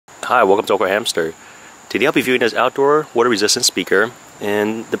Hi, welcome to AwkwardHamster. Today I'll be viewing this outdoor water-resistant speaker,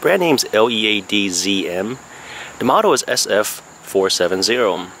 and the brand name's Leadzm. The model is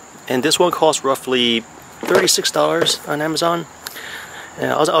SF470, and this one costs roughly $36 on Amazon.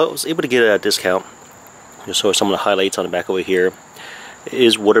 And I was able to get it at a discount. Just so some of the highlights on the back over here. It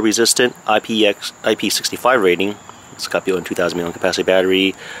is water-resistant, IP65 rating. It's got built-in 2,000 mAh capacity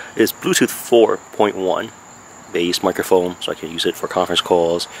battery. It's Bluetooth 4.1 base microphone, so I can use it for conference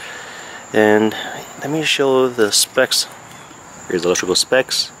calls. And let me show the specs. Here's the electrical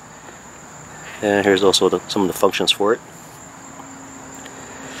specs, and here's also some of the functions for it.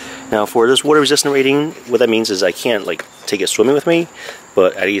 Now, for this water-resistant rating, what that means is I can't take it swimming with me,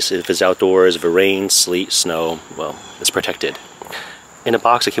 but at least if it's outdoors, if it rains, sleet, snow, well, it's protected. In the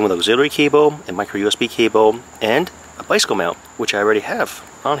box, it came with an auxiliary cable, a micro USB cable, and a bicycle mount, which I already have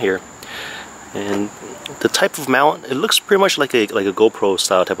on here. And the type of mount, it looks pretty much like a GoPro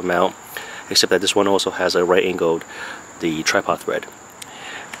style type of mount, except that this one also has a right angled, the tripod thread.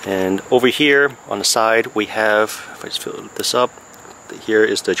 And over here on the side we have, if I just fill this up, here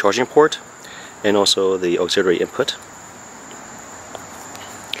is the charging port and also the auxiliary input.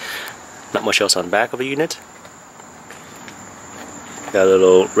 Not much else on the back of the unit. Got a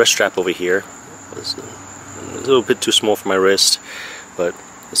little wrist strap over here. It's a little bit too small for my wrist, but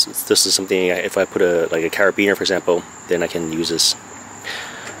this is something, if I put a carabiner, for example, then I can use this.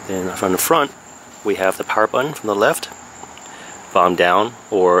 Then from the front, we have the power button from the left, volume down,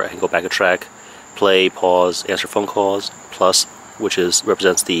 or I can go back a track, play, pause, answer phone calls, plus, which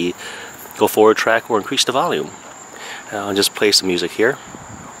represents the go forward track or increase the volume. I'll just play some music here.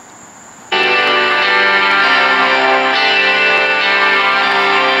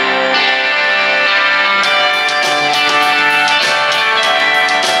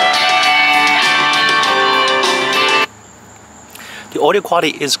 The audio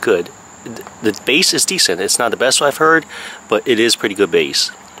quality is good. The bass is decent. It's not the best I've heard, but it is pretty good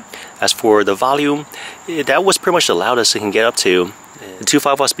bass. As for the volume, that was pretty much the loudest it can get up to. The two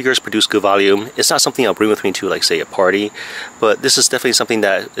 5-watt speakers produce good volume. It's not something I'll bring with me to, say, a party, but this is definitely something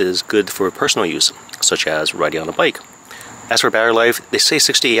that is good for personal use, such as riding on a bike. As for battery life, they say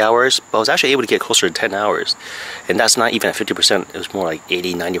 68 hours, but I was actually able to get closer to 10 hours. And that's not even at 50%, it was more like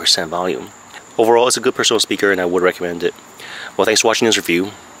 80-90% volume. Overall, it's a good personal speaker, and I would recommend it. Well, thanks for watching this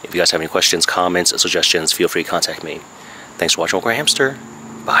review. If you guys have any questions, comments, and suggestions, feel free to contact me. Thanks for watching AwkwardHamster.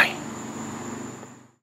 Bye.